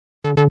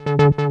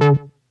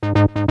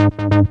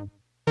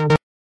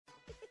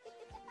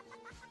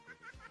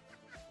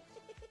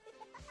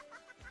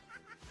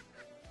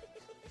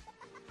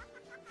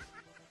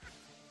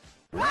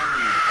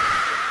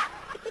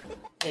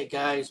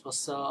guys,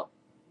 what's up?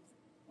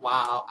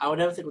 Wow, I would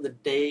never think of the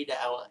day that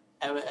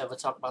I will ever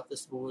talk about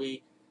this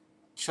movie.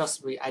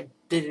 Trust me, I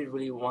didn't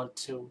really want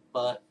to,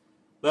 but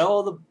with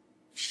all the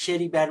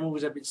shitty bad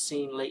movies I've been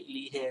seeing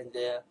lately here and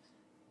there,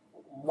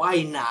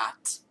 why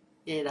not?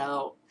 You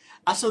know,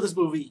 I saw this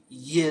movie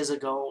years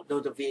ago, though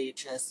the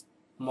VHS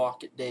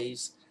market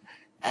days,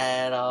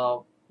 and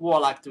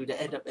Warlock 3,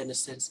 The End of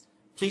Innocence.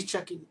 Please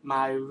check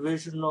my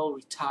original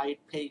retired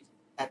page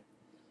at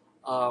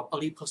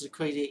Elite Posted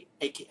Crazy,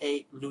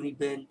 aka Looney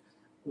Bin,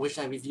 which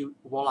I reviewed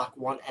Warlock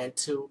 1 and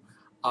 2.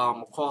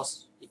 Of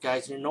course, you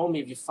guys didn't know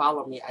me. If you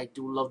follow me, I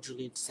do love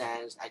Julian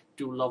Sands. I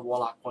do love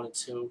Warlock 1 and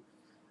 2.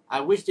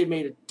 I wish they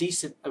made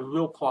a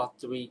real part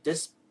 3.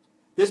 This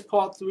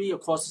part 3,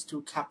 of course, is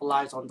to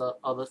capitalize on the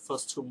other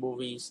first two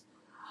movies.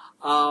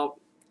 Um,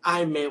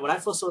 I admit, when I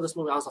first saw this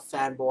movie, I was a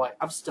fanboy.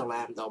 I still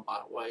am, though,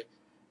 by the way.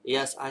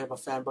 Yes, I am a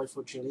fanboy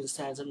for Julian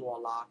Sands and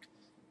Warlock.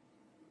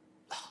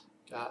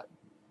 God.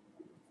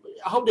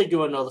 I hope they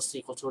do another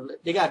sequel to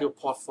it. They gotta do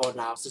part 4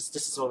 now, since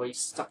this is already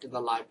stuck in the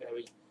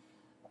library.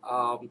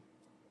 Um,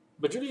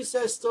 but Julian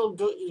Sands still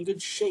in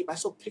good shape. I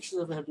saw pictures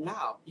of him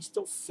now. He's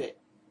still fit.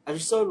 Have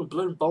you saw him in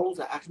Blood and Bones,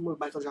 that action movie with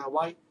Michael Jai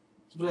White?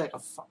 He played like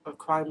a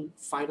crime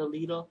fighter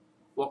leader,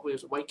 walk with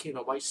his white kid in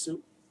a white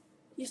suit.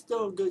 He's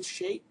still in good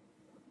shape.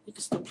 He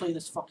can still play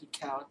this fucking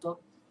character.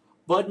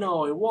 But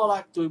no, in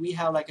Warlock 3, we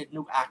have like a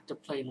new actor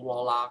playing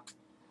Warlock.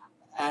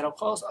 And of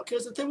course, okay,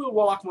 so the thing with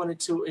Warlock 1 and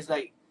 2 is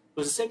like, it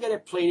was the same guy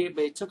that played it,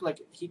 but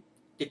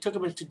they took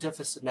him into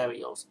different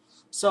scenarios.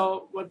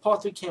 So when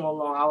part 3 came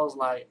along, I was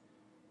like,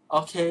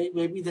 okay,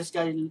 maybe this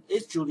guy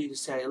is Julian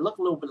Sands. It looked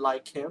a little bit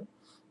like him.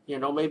 You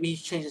know, maybe he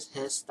changed his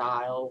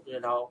hairstyle, you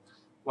know.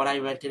 When I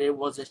rented it,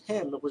 wasn't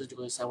him, it wasn't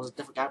Julian Sands, it was a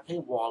different guy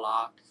playing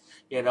Warlock,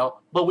 you know.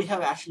 But we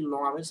have Ashley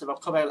Lawrence, and I'll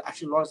come back,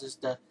 Ashley Lawrence is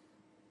the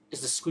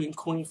Scream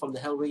Queen from the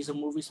Hellraiser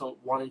movies from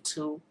 1 and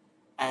 2,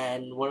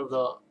 and one of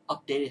the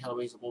updated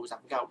Hellraiser movies, I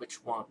forgot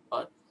which one,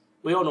 but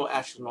we all know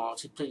Ashley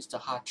Lawrence. She plays the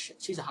hot chick.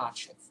 She's a hot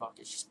chick, fuck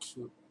it, she's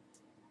cute.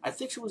 I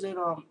think she was in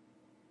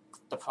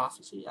The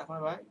Prophecy, am I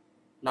right?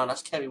 No,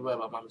 that's Carrie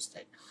Weber, my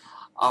mistake.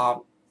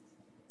 Um,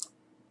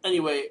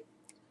 anyway,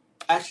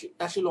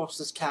 Ashley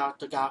Lawrence's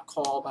character got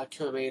called by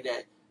curator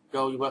that, you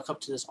know, you walk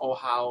up to this old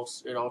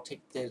house, you know,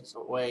 take things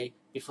away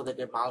before they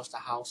demolish the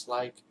house,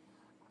 like.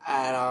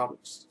 And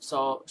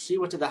so she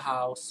went to the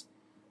house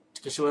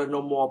because she wanted to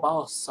know more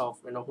about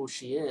herself, you know, who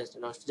she is.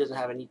 You know, she doesn't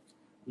have any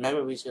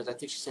memories because I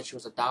think she said she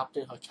was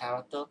adopted, her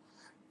character.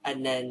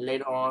 And then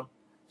later on,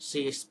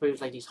 she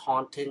experienced like these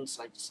hauntings,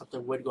 like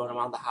something weird going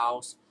around the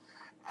house.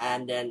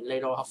 And then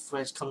later on, her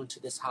friends come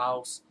into this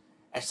house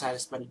and decide to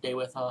spend the day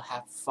with her,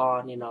 have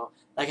fun, you know,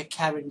 like a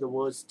cabin in the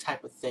woods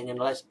type of thing. You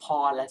know, let's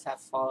party, let's have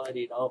fun,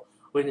 you know,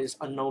 when it's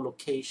unknown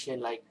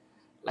location, like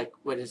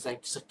when it's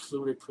like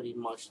secluded pretty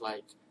much,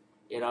 like,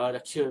 you know, the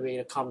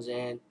curator comes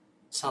in,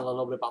 tell a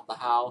little bit about the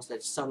house, then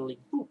suddenly,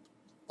 boop,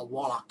 the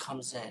Warlock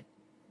comes in.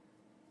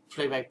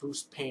 Played by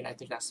Bruce Payne, I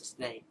think that's his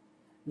name.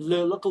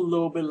 Look a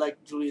little bit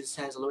like Julian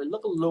Sands,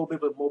 look a little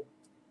bit more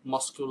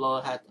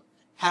muscular,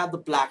 had the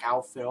black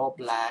outfit, all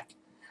black,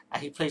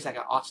 and he plays like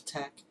an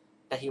architect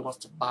that he wants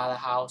to buy the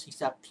house. He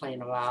started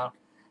playing around,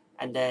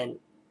 and then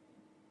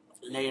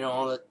later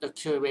on, the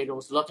curator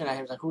was looking at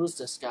him like, who is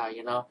this guy,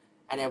 you know?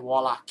 And then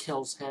Warlock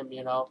kills him,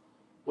 you know,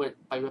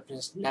 by ripping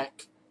his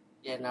neck,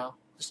 you know,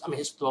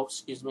 his throat,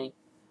 excuse me.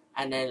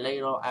 And then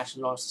later on,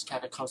 Ashley Lawrence's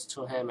character comes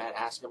to him and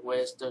asks him,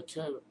 where's the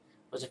curator?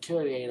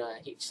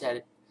 And he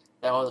said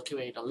that all the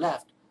curator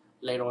left.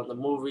 Later on in the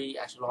movie,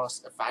 Ashley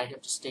Lawrence invited him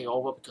to stay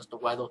over because the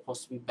weather was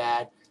supposed to be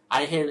bad.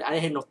 I didn't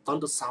hear no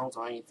thunder sounds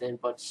or anything,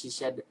 but she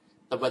said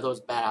the weather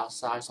was bad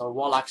outside. So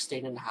Warlock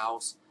stayed in the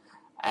house,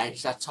 and he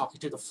started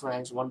talking to the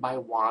friends one by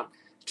one,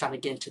 trying to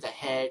get into their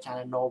head,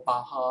 trying to know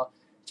about her,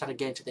 trying to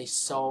get into their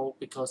soul,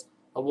 because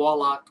the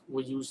Warlock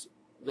will use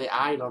the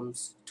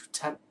items to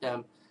tempt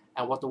them,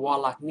 and what the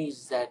Warlock needs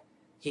is that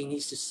he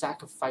needs to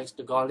sacrifice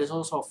the girl. There's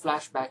also a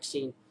flashback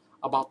scene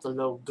about the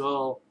little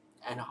girl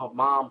and her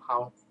mom,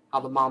 how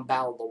the mom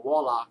battled the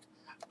Warlock.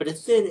 But the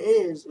thing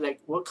is, like,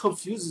 what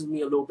confuses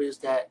me a little bit is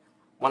that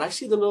when I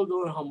see the little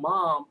girl and her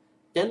mom,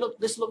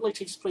 this look like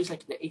takes place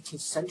like in the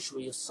 18th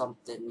century or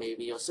something,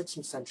 maybe, or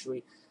 16th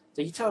century.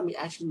 So you telling me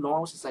actually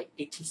Lawrence is like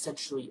 18th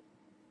century,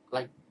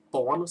 like,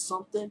 born or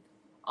something?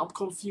 I'm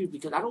confused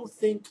because I don't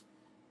think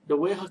the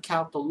way her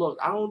character looked,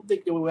 I don't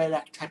think they would wear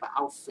that type of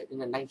outfit in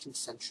the 19th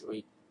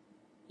century.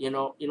 You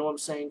know what I'm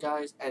saying,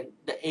 guys? And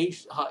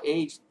her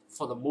age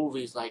for the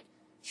movie is like,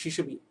 she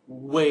should be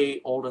way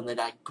older than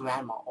that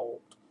grandma old.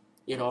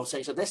 You know what I'm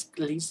saying? So this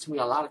leads to me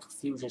a lot of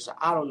confusion. So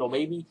I don't know,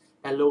 maybe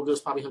that little girl's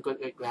probably her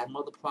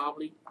great-grandmother,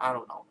 probably. I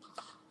don't know.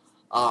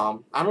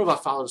 I don't know if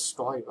I followed the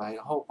story right.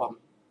 I hope,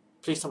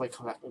 please somebody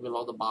correct me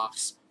below the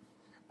box.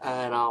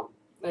 And,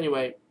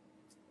 anyway,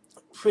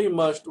 pretty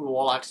much the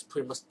Warlock's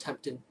pretty much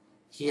tempting.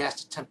 He has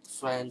to tempt the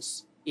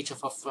friends, each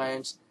of her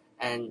friends,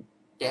 and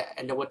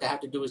then what they have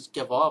to do is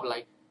give up.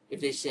 Like,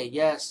 if they say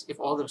yes, if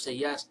all of them say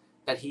yes,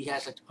 that he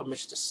has like the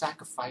permission to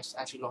sacrifice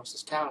Ashley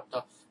Lawrence's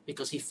character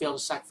because he failed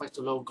to sacrifice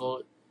the little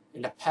girl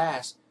in the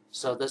past.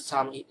 So this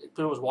time,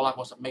 pretty much Warlock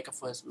wants to make up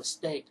for his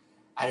mistake.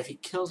 And if he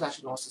kills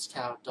Ashley Lawrence's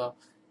character,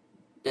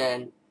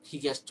 then he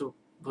gets to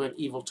bring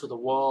evil to the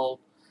world.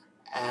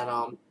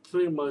 And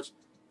pretty much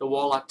the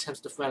Warlock attempts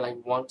to friend like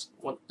one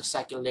the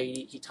second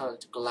lady, he turned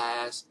into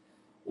glass.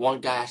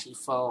 One guy actually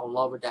fell in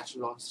love with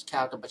Ashley Lawrence's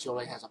character, but she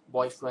already has a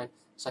boyfriend,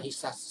 so he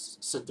starts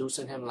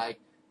seducing him like,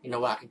 you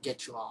know what, I can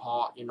get you a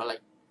heart, you know,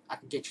 like I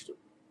can get you to,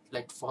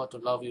 like for her to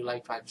love you,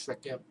 like trying to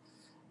trick him.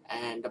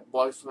 And the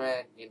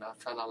boyfriend, you know,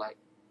 trying to like,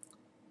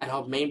 and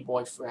her main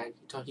boyfriend,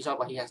 he talked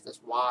about he has this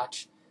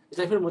watch. It's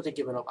like pretty much they're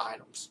giving up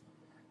items.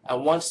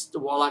 And once the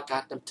Warlock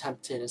got them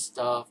tempted and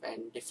stuff,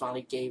 and they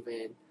finally gave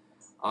in,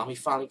 he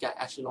finally got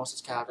Ashley Lawrence's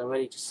character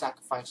ready to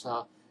sacrifice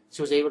her.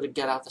 She was able to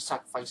get out the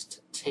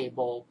sacrifice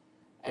table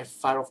and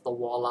fight off the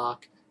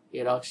Warlock.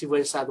 You know, she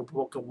went inside the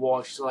broken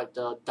wall. She's like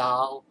the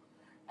doll,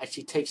 and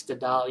she takes the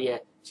doll. Yeah,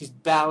 she's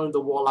battling the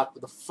Warlock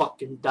with the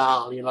fucking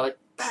doll. You know, like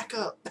back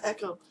up,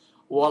 back up.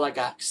 Warlock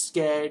got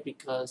scared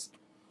because,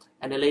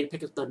 and the lady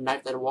picked up the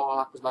knife that the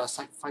Warlock was about to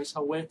sacrifice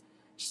her with.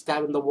 She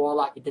stabbed the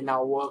Warlock. It did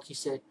not work. He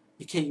said,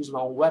 "You can't use my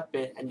own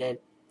weapon." And then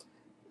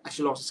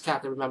Ashley Lawrence's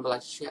character, remember,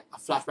 like she had a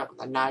flashback with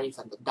the knife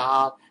and the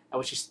doll, and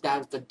when she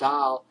stabs the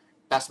doll,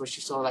 that's when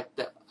she saw like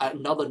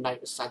another knife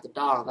inside the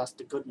doll. And that's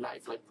the good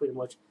knife. Like pretty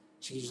much,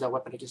 she used that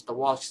weapon against the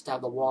wall. She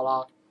stabbed the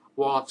Warlock.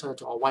 Warlock turned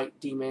into a white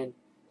demon.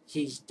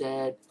 He's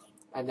dead,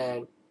 and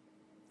then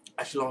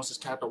Ashley Lawrence's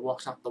character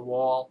walks out the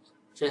wall.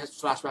 She has a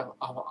flashback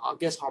of, I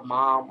guess, her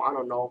mom. I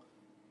don't know,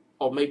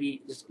 or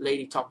maybe this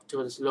lady talking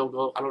to this little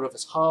girl. I don't know if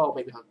it's her or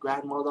maybe her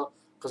grandmother,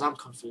 because I'm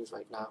confused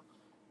right now.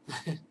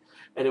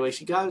 Anyway,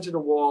 she got into the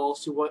wall.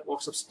 She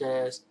walks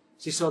upstairs.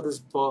 She saw this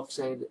book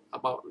saying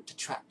about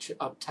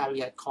the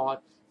Tarot card,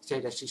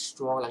 saying that she's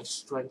strong, like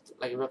strength,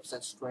 like it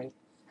represents strength,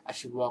 and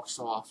she walks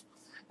off.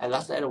 And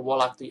that's the end of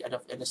Warlock, the end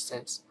of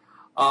Innocence.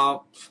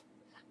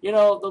 You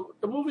know,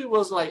 the movie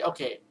was like,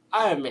 okay,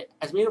 I admit,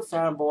 as being a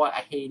fanboy,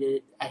 I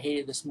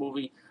hated this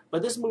movie,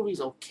 but this movie's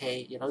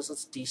okay. You know, this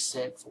is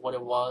decent for what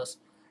it was,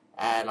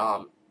 and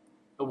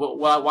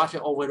will I watch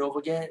it over and over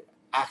again?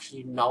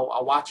 Actually, no.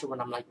 I watch it when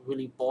I'm like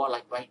really bored,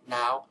 like right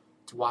now,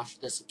 to watch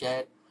this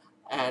again.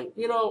 And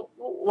you know,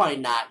 why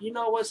not? You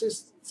know what?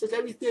 Since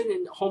everything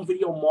in the home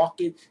video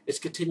market is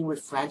continuing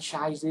with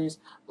franchises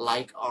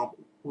like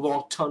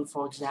Long Ton,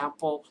 for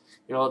example.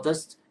 You know,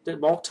 the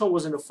Long Ton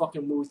was in a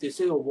fucking movie theater.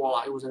 Say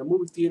Warlock, it was in a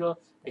movie theater.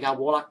 They got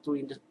Warlock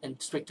 3 in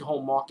straight to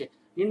home market.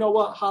 You know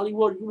what,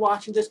 Hollywood? You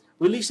watching this?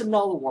 Release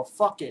another one.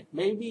 Fuck it.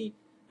 Maybe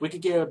we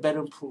could get a better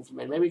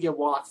improvement. Maybe get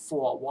Warlock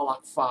 4,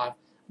 Warlock 5.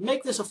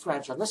 Make this a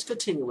franchise. Let's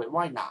continue it.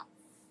 Why not?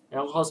 You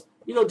know, because,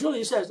 you know,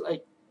 Julian says,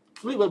 like,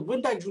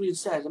 win back Julian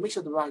says and make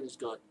sure the writing is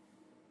good.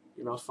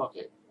 You know, fuck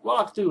it.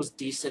 Warlock 3 was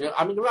decent.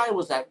 I mean, the writing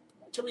was that,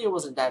 to me, it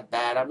wasn't that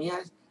bad. I mean,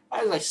 I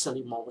had like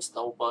silly moments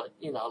though, but,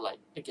 you know, like,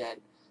 again,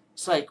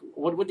 it's like,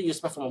 what do you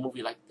expect from a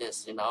movie like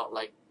this, you know?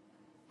 Like,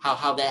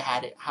 how they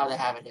have it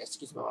here.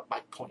 Excuse me, my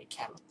pointy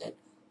camera thing.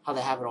 How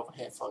they have it over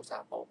here, for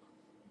example.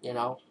 You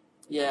know?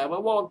 Yeah,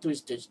 but Warlock 3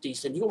 is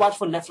decent. You can watch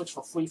for Netflix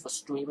for free for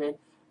streaming.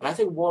 And I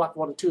think Warlock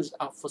 1 and 2 is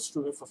out for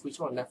streaming for free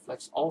too on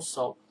Netflix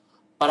also.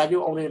 But I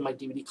do own it in my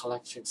DVD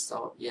collection,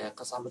 so yeah,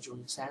 because I'm a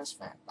Julian Sands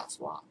fan. That's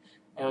why.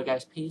 Anyway,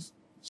 guys, peace.